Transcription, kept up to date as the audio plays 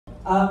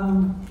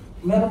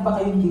Meron ba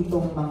kayong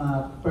ditong mga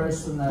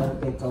personal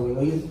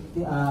takeaway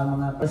o yung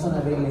mga personal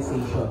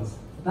realizations?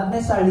 Not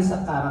necessarily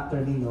sa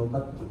character ninyo,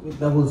 but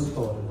with the whole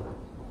story.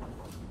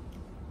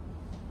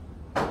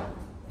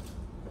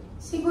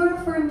 Siguro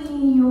for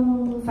me,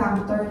 yung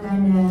factor na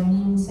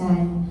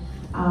minsan,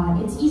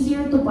 it's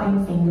easier to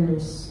point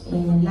fingers.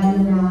 And lalo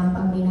na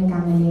pag may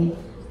nagkamali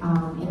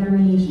in a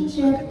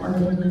relationship or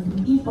between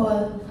two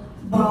people.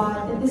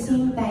 But at the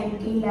same time,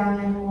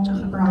 kailangan mong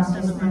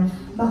i-process na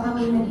baka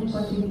may naging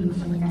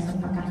contribution ka sa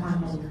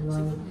pagkakamali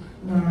yun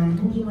na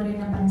hindi mo rin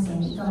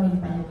napansin, ikaw rin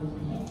pala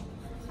bumili.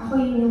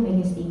 Ako yun yung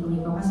biggest takeaway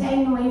ko. Kasi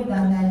I know I've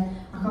done that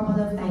a couple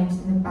of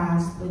times in the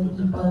past with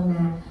people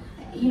na,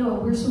 you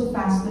know, we're so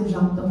fast to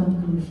jump to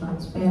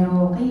conclusions.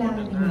 Pero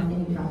kailangan din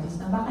natin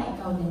i-process na baka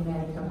ikaw din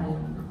meron ka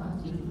palang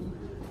na-contribute.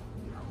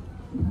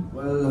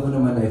 Well, ako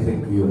naman, I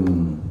think yung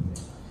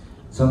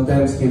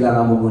sometimes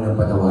kailangan mo munang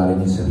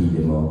patawarin yung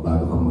sarili mo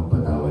bago kang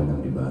magpatawad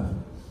ng iba.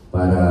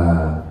 Para,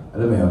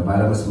 alam mo yun,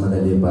 para mas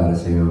madali para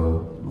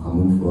sa'yo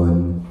makamove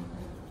on.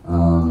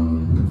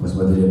 Mas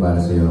madali para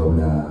sa'yo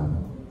na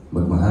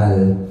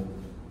magmahal.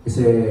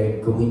 Kasi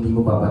kung hindi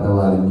mo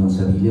papatawarin yung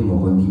sarili mo,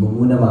 kung hindi mo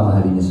muna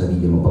mamahalin yung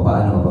sarili mo,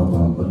 paano ka pa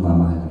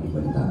magmamahal ng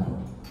ibang tao?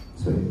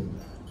 So, yun.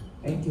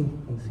 Thank you.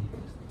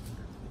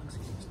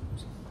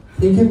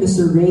 Thank you,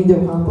 Mr. Rain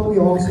Del Campo. We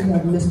also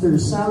have Mr.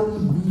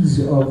 Sally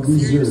Bees of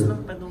Reserve.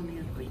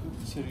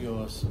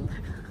 Seryoso.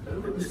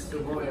 Gusto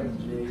mo,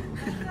 MJ.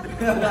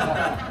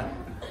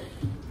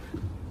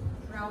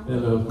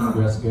 Hello,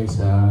 congrats guys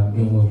sa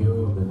movie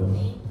ko.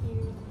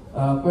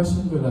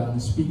 Question ko lang,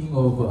 speaking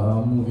of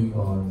moving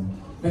on,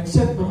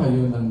 nag-set ba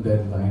kayo ng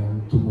deadline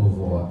to move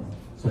on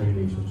sa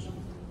relationship?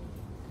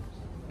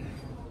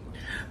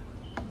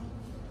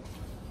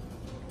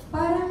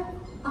 Parang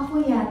ako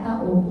yata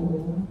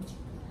oo.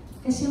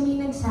 Kasi may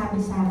nagsabi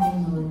sa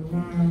akin nun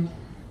na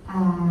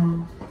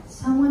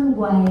someone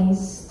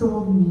wise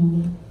told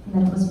me,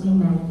 that was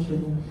my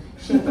manager,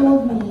 she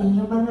told me,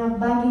 yung mga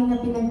bagay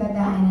na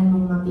pinagdadaanan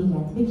mong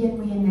mabigat,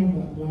 bigyan mo yan ng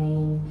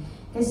deadline.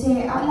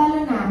 Kasi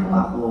lalo na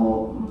ako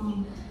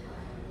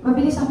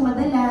mabilis ako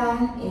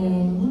madala,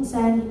 and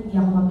minsan hindi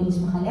ako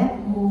mabilis makalet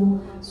go.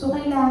 So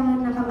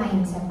kailangan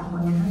naka-mindset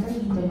ako na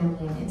hanggang dito lang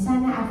yan. And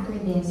sana after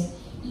this,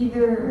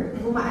 either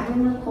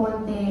gumaan ng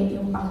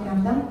konti yung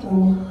pakiramdam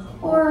ko,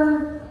 or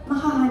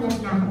makahanap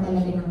na ako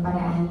talaga ng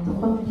paraan to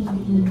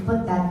completely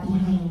put that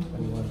behind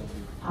me.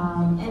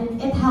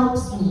 And it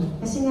helps me.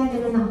 Kasi nga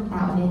gano'n akong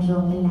tao,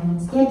 medyo kailangan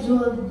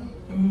scheduled.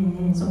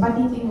 So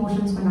pati yung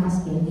emotions ko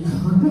nakaschedule.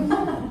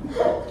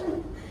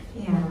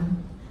 Yeah.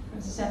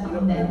 Set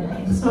akong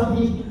deadline.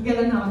 Sorry,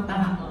 gano'n akong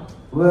tao.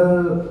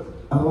 Well,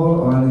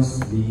 ako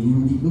honestly,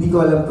 hindi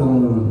ko alam kung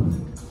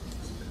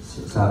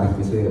sa akin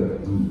kasi,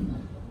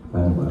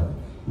 paano ba?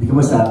 Hindi ko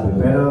masabi,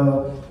 pero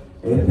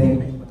I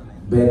think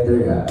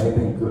better,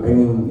 I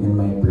mean, in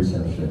my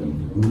perception,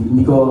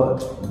 hindi ko,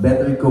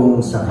 better kung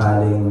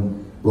sakaling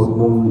huwag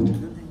mong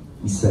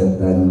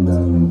isetan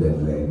ng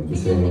deadline.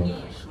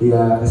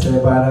 Kasi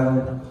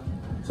parang,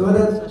 so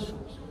that,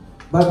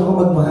 bago ka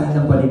magmahal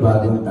ng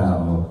panibagong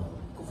tao,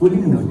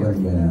 fully move on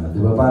ka na.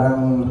 Diba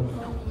parang,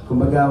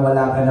 kumbaga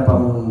wala ka na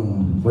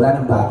wala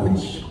nang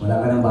baggage,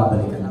 wala ka nang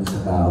babalikan sa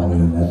tao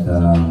ngayon at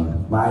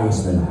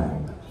maayos na lahat.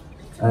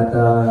 At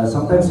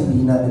sometimes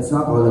it's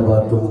not all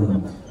about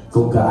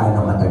kung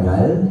gaano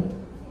katagal.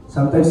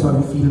 Sometimes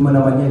feel mo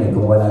naman yan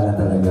kung wala na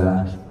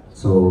talaga.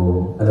 So,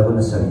 alam mo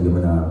na sa sarili mo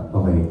na,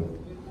 okay,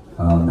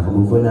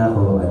 nakamove on na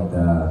ako at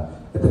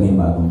ito na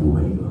yung bagong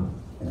buhay ko.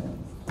 Yeah.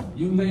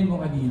 Yung line mo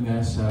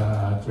kanina sa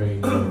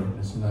trailer,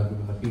 na sinabi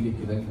mo na pilit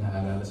kitang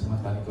inaalala sa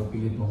mata nito,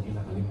 pilit mong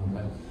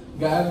kinakalimutan.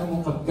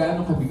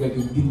 Gaano kabigat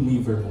yung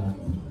deliver mo?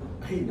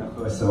 Ay,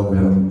 naku,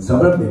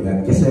 sobrang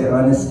bigat. Kasi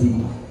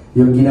honestly,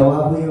 yung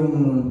ginawa ko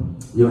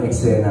yung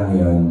eksena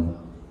ngayon,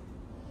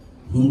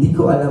 hindi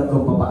ko alam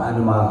kung paano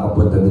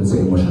makakapunta dun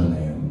sa emosyon na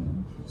yun.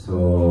 So,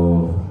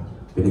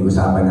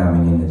 pinag-usapan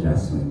namin yun na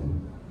Jasmine.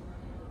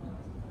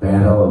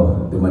 Pero,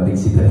 dumating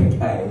si Direk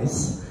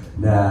Guys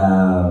na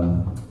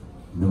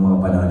noong mga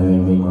panahon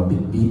na may mga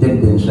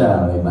bitbitin din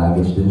siya, may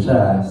baggage din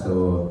siya.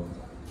 So,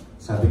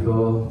 sabi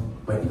ko,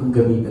 pwede kong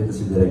gamitin ito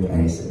si Direk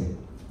Guys eh.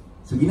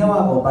 So,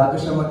 ginawa ko, bago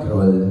siya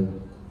mag-roll,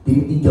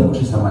 tinitigan ko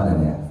siya sa mata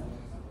niya.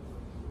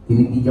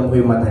 Tinitigan ko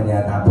yung mata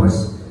niya,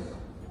 tapos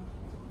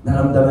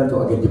naramdaman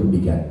ko agad yung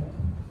bigat.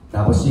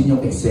 Tapos yun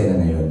yung eksena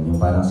na yun, yung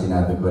parang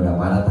sinabi ko na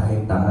para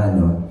tayong tanga,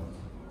 no?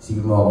 Sige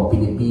mo ako,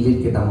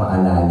 pinipilit kitang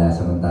maalala,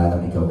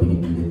 samantalang ikaw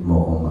pinipilit mo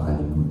akong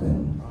makalimutan.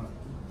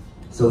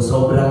 So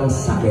sobrang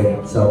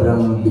sakit,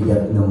 sobrang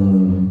bigat nung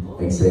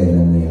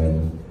eksena na yun.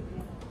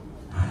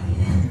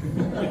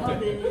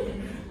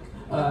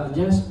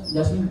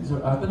 Jasmine,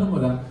 tanong mo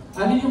lang,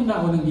 ano yung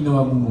naunang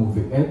ginawa mong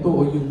movie? Ito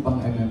o yung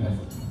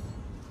pang-MMF?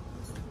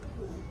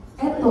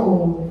 Ito.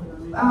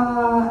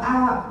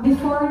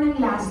 Before ng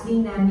last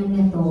day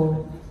namin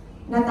ito,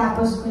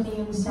 natapos ko na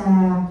yung sa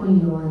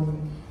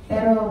Kulyon.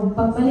 Pero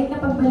pagbalik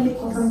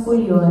ko from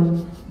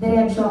Kulyon,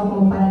 diretso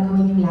ako para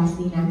gawin yung last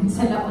day namin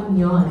sa La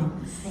Union.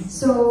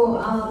 So,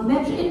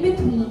 medyo in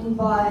between,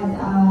 but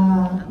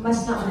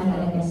mas nauna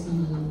talaga si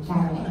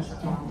Kara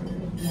Jacker.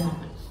 Yeah.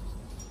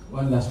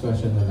 One last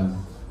question na lang.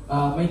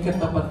 May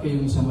katapat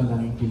kayong isang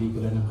malaking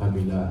pelikula ng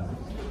kabila.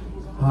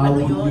 How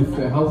would you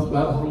fare?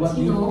 What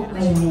do you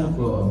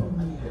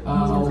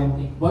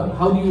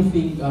how do you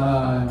think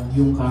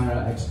yung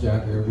Kara X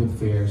Jagger would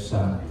fare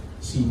sa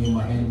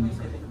cinema, and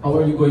how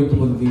are you going to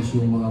convince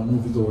yung mga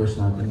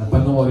moviegoers natin na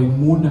panoorin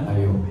muna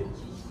kayo?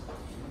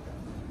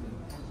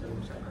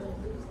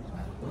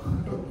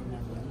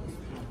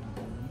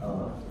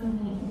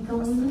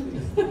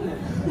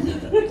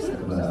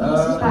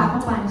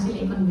 Paano sila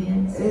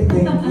i-convince?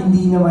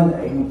 Hindi naman,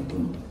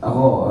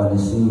 ako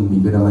honestly,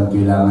 hindi ko naman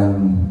kailangan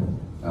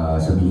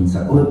sabihin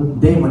sa,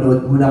 hindi,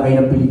 manood muna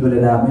kayo ng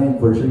pelikula namin,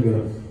 for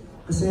sure.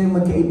 Kasi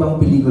magkaibang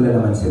pelikula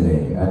naman sila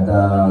eh. At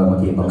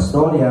magkaibang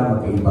storya,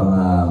 magkaibang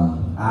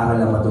aral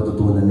ang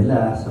matututunan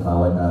nila sa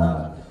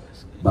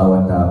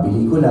bawat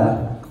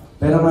pelikula.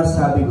 Pero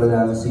masasabi ko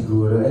lang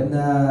siguro,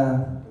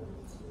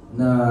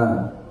 na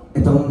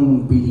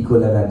itong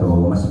pelikula na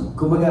to,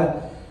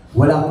 kumbaga,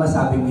 wala akong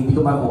masabing, hindi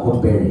ko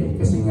mako-compare eh.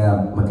 Kasi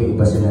nga,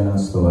 magkaiba sila ng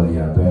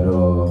storya. Pero,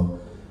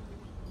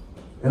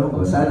 ewan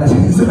ko, sana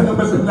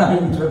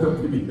masunahin nila itong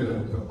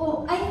pelikula na to.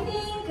 I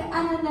think,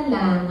 na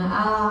lang,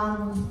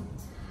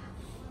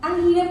 ang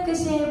hirap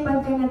kasi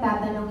pagka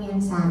natatanong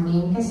yan sa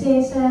amin.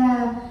 Kasi sa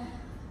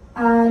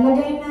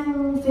lagay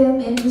ng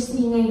film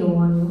industry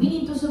ngayon, we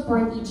need to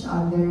support each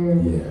other.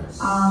 Yes.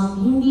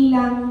 Hindi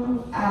lang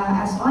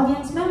as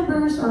audience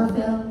members or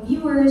film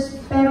viewers,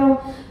 pero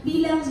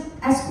bilang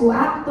as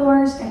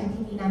co-actors, kahit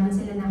hindi naman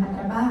sila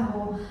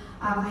nakatrabaho,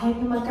 kahit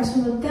na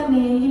magkasunod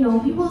kami,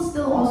 we will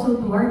still also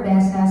do our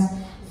best as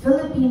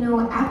Filipino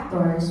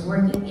actors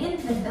working in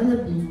the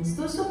Philippines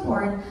to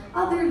support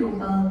other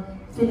local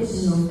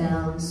Filipino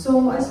films.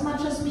 So as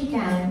much as we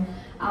can,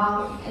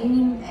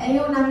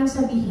 ayaw namin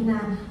sabihin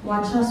na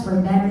watch us,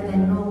 we're better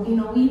than we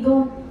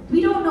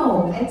don't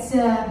know. It's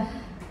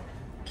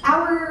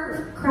our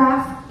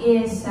craft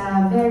is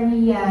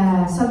very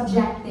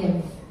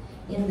subjective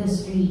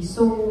industry.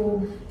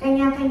 So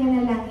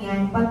kanya-kanya na lang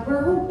yan, but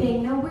we're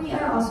hoping na we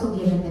are also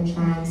given the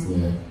chance.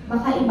 Yeah.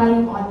 Baka iba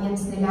yung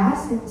audience nila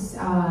since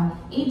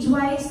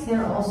age-wise,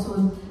 they're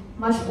also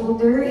much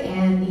older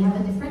and they have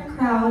a different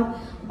crowd.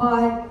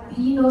 But,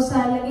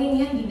 sa lagay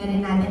niyan, hindi na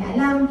rin natin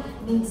alam.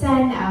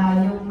 Minsan,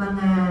 yung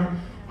mga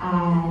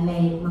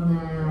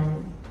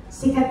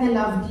sikat na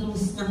love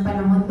teams ng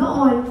panahon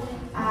noon,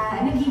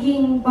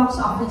 nagiging box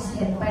office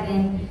hit pa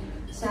rin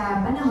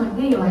sa panahon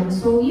ngayon.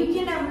 So, you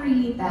can never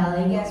really tell,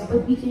 I guess.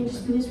 What we can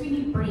just do is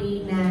really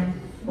pray na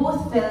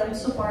both films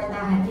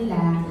supportahan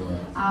nila.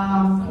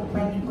 Kung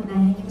pwede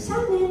unahin yung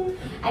sa amin.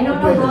 I don't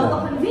know how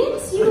to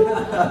convince you,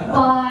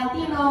 but,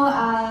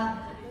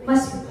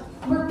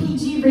 we're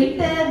PG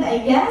rated,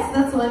 I guess.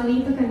 That's one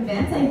way to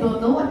convince. I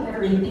don't know what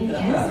their rating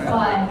is,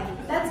 but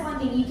that's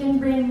one thing. You can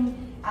bring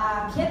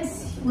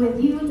kids with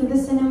you to the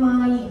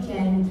cinema. You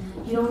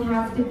don't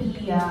have to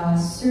be a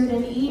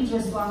certain age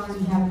as long as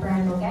you have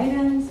parental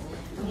guidance.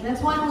 I mean,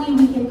 that's one way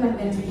we can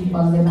convince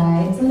people,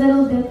 diba? It's a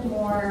little bit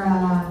more,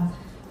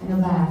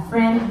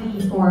 friendly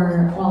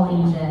for all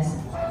ages.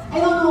 I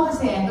don't know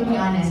kasi, to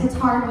be honest. It's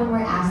hard when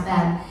we're asked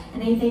that.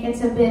 And I think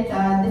it's a bit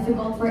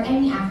difficult for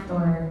any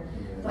actor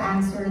to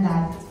answer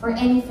that for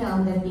any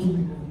film that they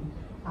do,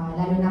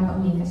 lalo na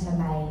pag may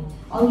kasabay.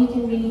 All you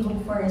can really hope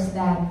for is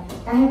that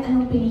kahit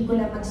anong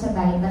pelikula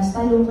magsabay,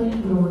 basta locally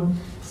grown,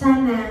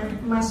 sana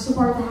mas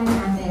supportahan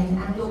natin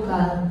ang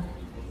local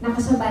na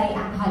kasabay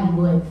ang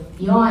Hollywood.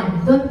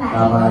 Yon, doon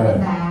tayo,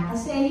 diba?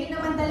 Kasi yun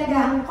naman talaga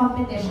ang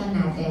competition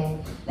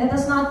natin. Let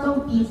us not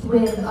compete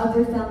with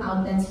other film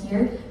outlets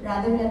here,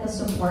 rather let us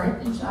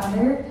support each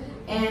other,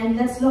 and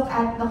let's look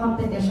at the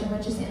competition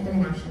which is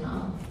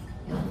international.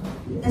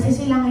 Kasi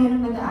sila ngayon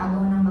ang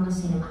nag-aagaw ng mga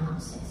cinema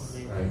houses.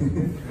 Right.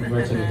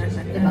 Congratulations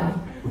again. Diba?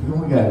 Huwag mo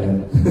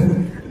magalan.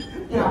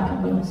 Hirapan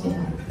ko yung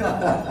sila.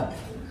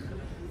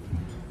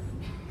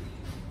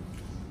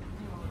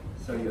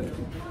 So yun.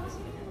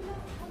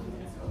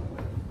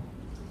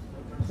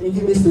 Thank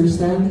you, Mr.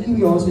 Stanley.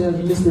 We also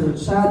have Mr.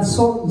 Chad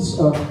Solis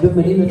of the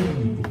Manila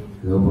Team.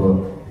 Hello po.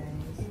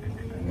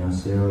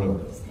 Annyeonghaseyo.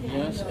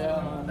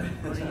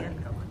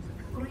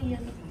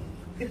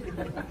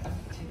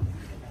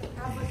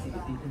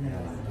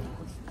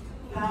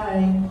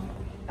 Hi.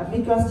 My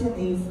question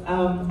is,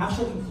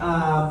 actually,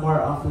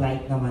 more of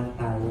light naman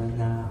tayo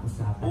na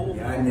usapan.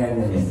 Yan.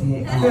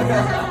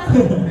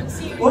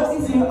 Kasi, what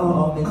is your,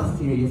 medyo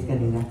serious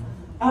kanina.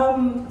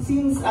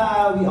 Since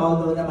we all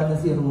know naman na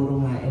si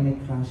Ruru nga, may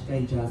crush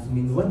kay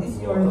Jasmine, what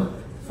is your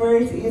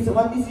first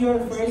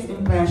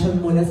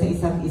impression muna sa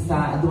isa't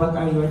isa, and what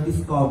are your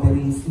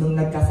discoveries nung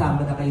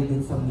nagkasama na kayo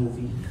dun sa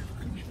movie?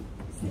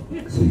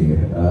 Sige,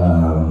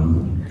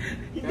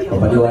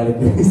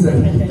 kapaliwanag ko yung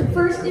sarili.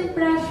 First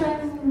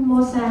impression mo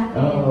sa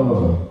akin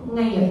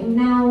ngayon,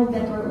 now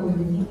that we're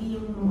older, hindi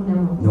yung una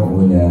mo. Noong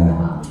una,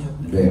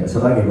 sa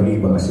bagay,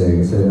 mag-iba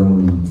kasi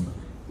nung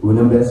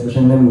unang beses ko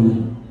siyang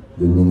na-meet,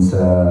 dun yun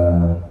sa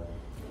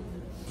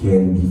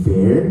Candy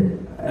Fair,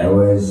 I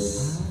was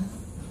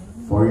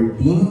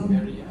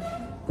 14,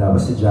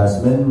 Tapos si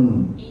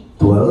Jasmine,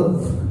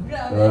 12.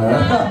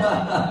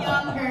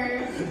 Younger.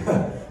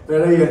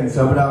 Pero yun,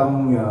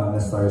 sobrang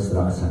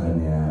na-starstruck sa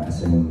kanya.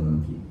 As in,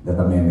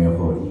 natameme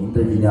ako.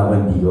 I-interview niya ako,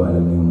 hindi ko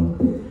alam yung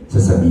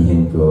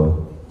sasabihin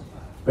ko.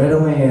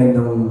 Pero ngayon,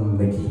 nung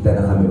nagkita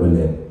na kami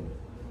ulit,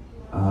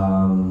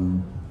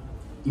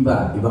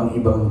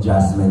 ibang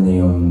Jasmine na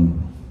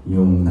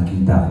yung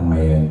nakita ko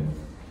ngayon.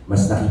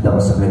 Mas nakita ko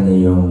sa kanya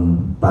yung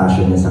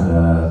passion niya sa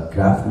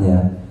craft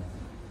niya.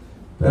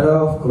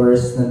 Pero of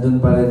course, nandun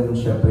pa rin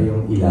syempre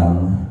yung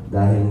ilang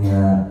dahil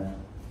nga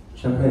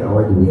syempre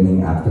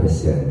award-winning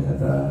actress yan.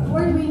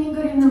 Award-winning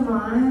ko rin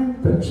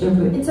naman. Pero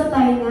syempre, It's a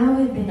tie now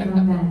with the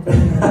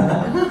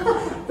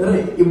pero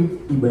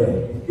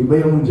iba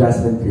yung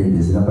Jasmine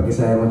Curtis.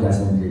 Napag-isaya mo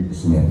Jasmine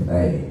Curtis niya,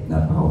 ay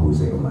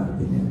napakahusay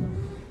umarte niya.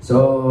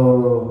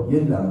 So,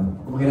 yun lang.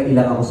 Kung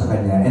ilang ako sa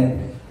kanya.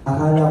 And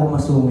akala ko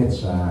masungit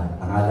siya.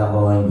 Akala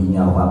ko hindi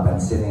niya ako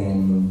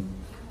papansinin.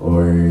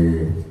 Or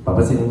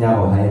papansinin niya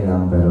ako, hi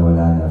lang, pero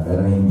wala na.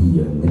 Pero hindi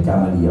yun.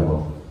 Nagkamali ako.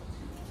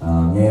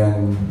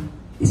 Ngayon,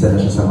 isa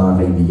na siya sa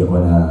mga kaibigan ko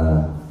na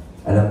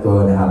alam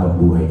ko na habang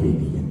buhay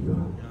kaibigan ko.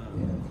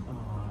 Yeah.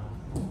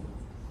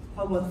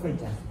 How about for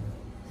Jasmine?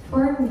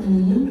 For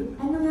me,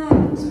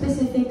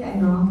 specific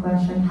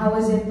question? How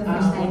was it the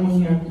first time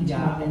we met each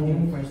other?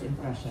 Yung first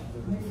impression.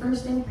 My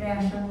first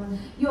impression,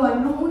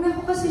 yun, nung una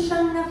ko kasi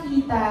siyang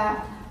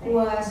nakita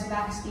was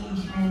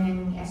backstage na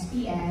ng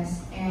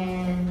SPS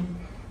and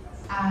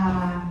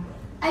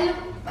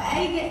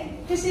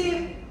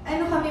kasi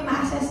kami,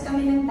 ma-assess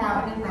kami ng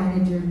tao ng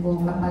manager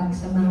ko kapag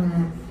sa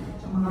mga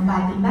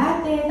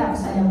bati-bati,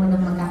 tapos alam mo na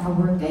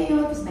magkaka-work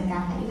kayo, tapos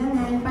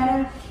nagkakailangan.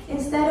 Parang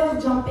instead of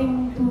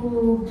jumping to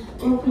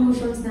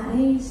conclusions na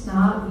ay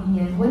snob,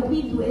 ganyan, what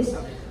we do is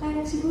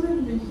parang siguro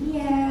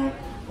nahihiya,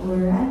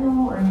 or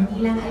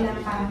hindi lang alam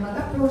paano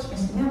mag-approach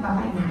kasi nga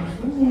baka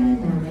ina-assume niya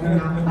na meron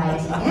akong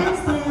bias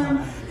against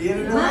him.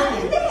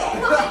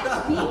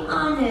 Being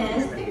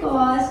honest,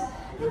 because,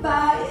 diba,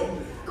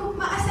 kung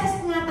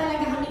ma-assess nga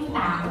talaga kaming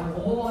tao.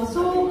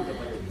 So,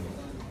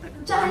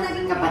 tsaka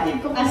naging kapatid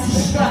ko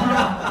kasi siya.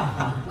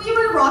 We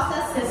were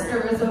Rosa's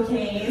sisters,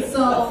 okay?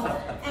 So,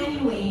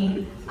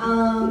 anyway,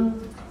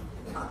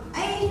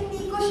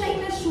 hindi ko siya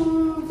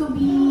in-assume to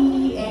be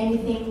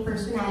anything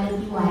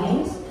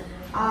personality-wise.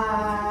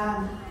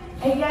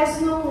 I guess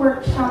nung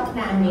workshop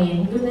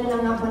namin, doon na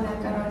lang ako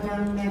nagkaroon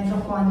ng medyo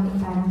konting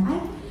parang,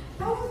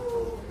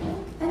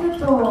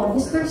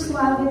 Mr.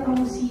 Suave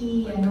kung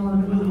si,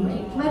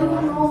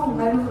 marunong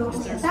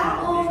sa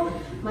tao,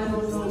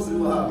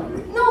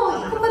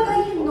 kumbaga,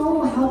 you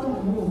know how to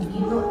move.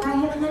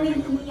 Kahit na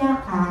nahihiya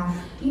ka,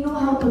 you know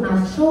how to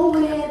not show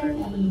it,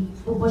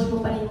 ipupush mo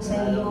pa rin yung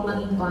sarili mo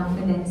maging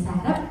confident sa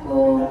harap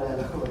ko.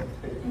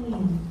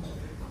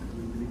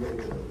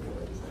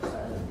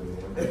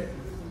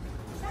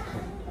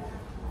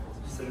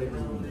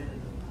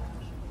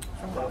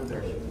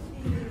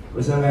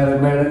 Basta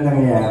meron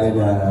nangyayari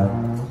na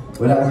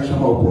wala kasi siya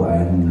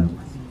maupuan.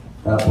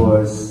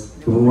 Tapos,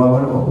 kumuha ko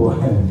ng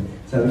upuan.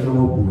 Sabi ko,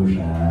 umupo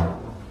siya.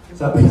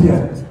 Sabi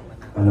niya,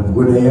 alam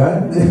ko na yan.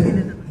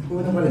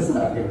 Kumuha pala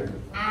sa akin.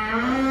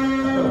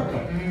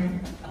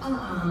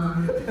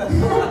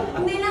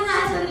 Hindi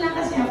nangasal lang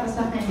kasi ako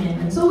sa kanya.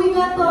 So we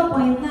got to a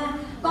point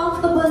na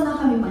comfortable na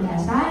kami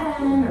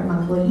mag-asaran or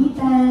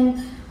magkulitan.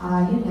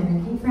 Yun nga,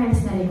 naging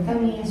friends na rin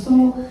kami.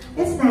 So,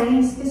 it's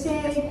nice kasi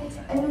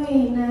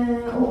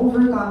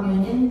na-overcome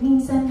yun. And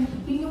minsan,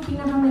 yun yung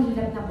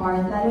pinakamahirap na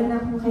part, lalo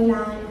na kung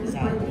kailangan yung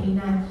i-portray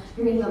na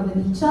you're in love with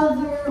each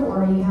other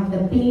or you have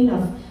the pain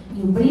of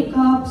new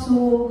breakup.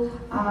 So,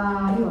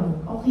 yun,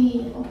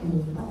 okay.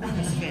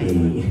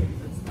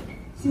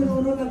 Si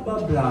Ruru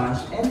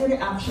nagbablush, and the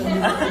reaction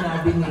niya sa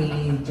sinabi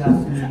ni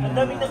Jasmine Ang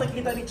daming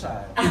nakakita ni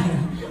Char.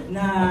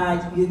 na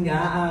yun nga,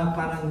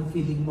 parang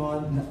feeling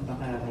mo na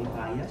baka may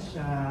bias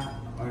siya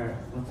or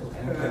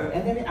whatsoever.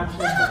 And the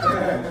reaction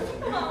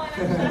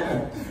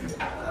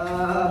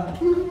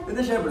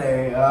Hindi,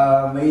 syempre,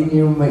 may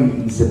yung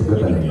maiisip ko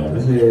talaga.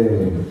 Kasi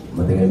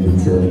matagal din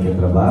sila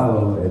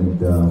nagkatrabaho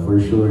and for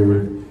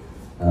sure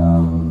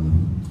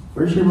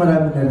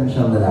marami na rin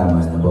siyang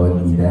nalaman about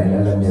me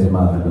dahil alam niya rin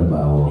mga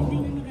katrabaho.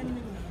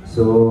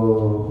 So,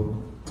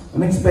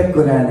 in-expect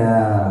ko na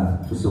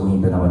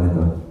susungitan ako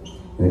nito.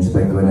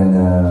 In-expect ko na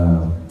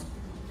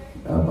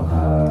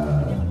baka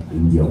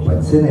hindi ako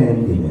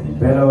pansinin, ganyan.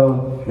 Pero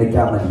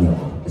nagkamali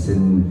ako. As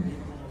in,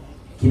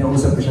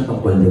 kinausap ko siya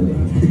tungkol din eh.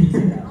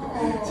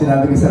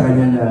 Sinabi ko sa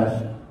kanya na,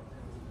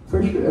 for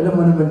sure, alam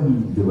mo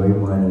naman, di ba,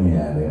 yung mga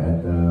nangyayari.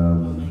 At,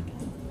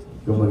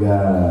 kumaga,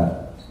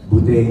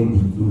 buti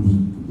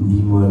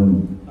hindi mo,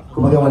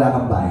 kumaga wala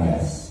kang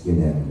bias,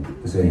 ganyan.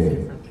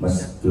 Kasi,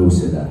 mas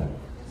close sila.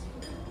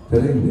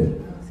 Pero hindi.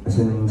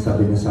 Kasi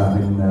sabi niya sa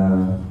akin na,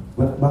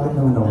 bakit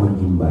naman ako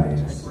maging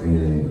bias?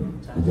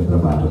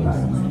 Nagkatrabaho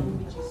tayo.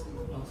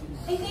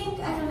 I think,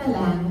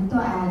 to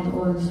add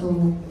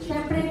also,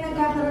 syempre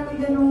nagkakaroon ng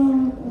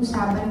ganung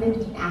usapan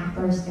between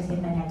actors kasi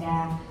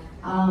talaga.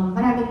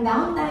 Maraming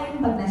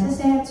downtime pag nasa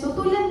set. So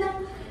tulad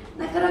ng,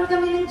 nagkaroon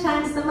kami ng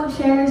chance na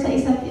mag-share sa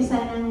isa't isa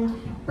ng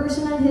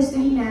personal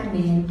history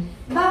namin,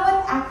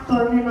 bawat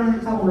actor na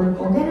nakaka-work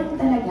ko, ganun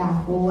talaga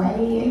ako.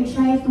 I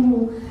try to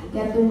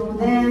get to know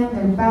them,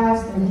 their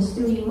past, their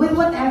history, with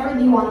whatever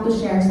they want to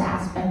share sa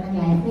aspect ng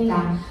life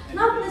nila.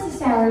 Not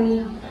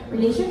necessarily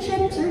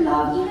relationships or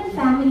love, even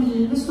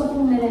family, gusto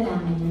kong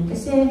nalalaman yun.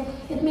 Kasi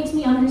it makes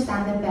me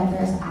understand them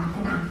better as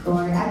an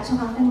actor. At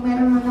saka kung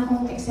meron man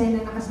akong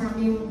eksena na kasama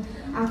yung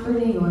actor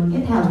na yun,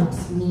 it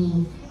helps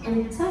me.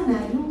 And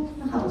sana yung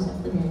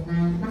nakausap ko din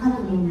na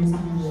nakatulong din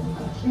sa kanya yung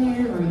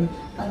pag-share or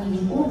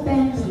pagiging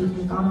open,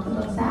 pagiging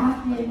comfortable sa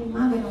akin,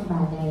 mga ganong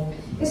bagay.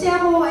 Kasi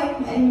ako,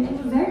 I'm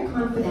a very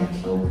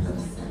confidential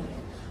person.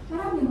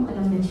 Marami kong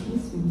alam na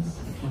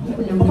chismis. Hindi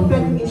ko lang Baka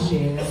pwedeng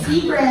i-share.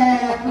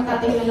 Secret!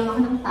 Magtatingin lang ako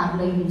ng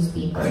tabloid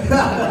newspaper.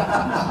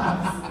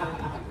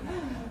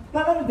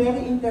 Parang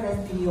very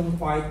interesting yung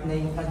part na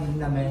yung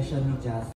kanina mention ni Jasmine.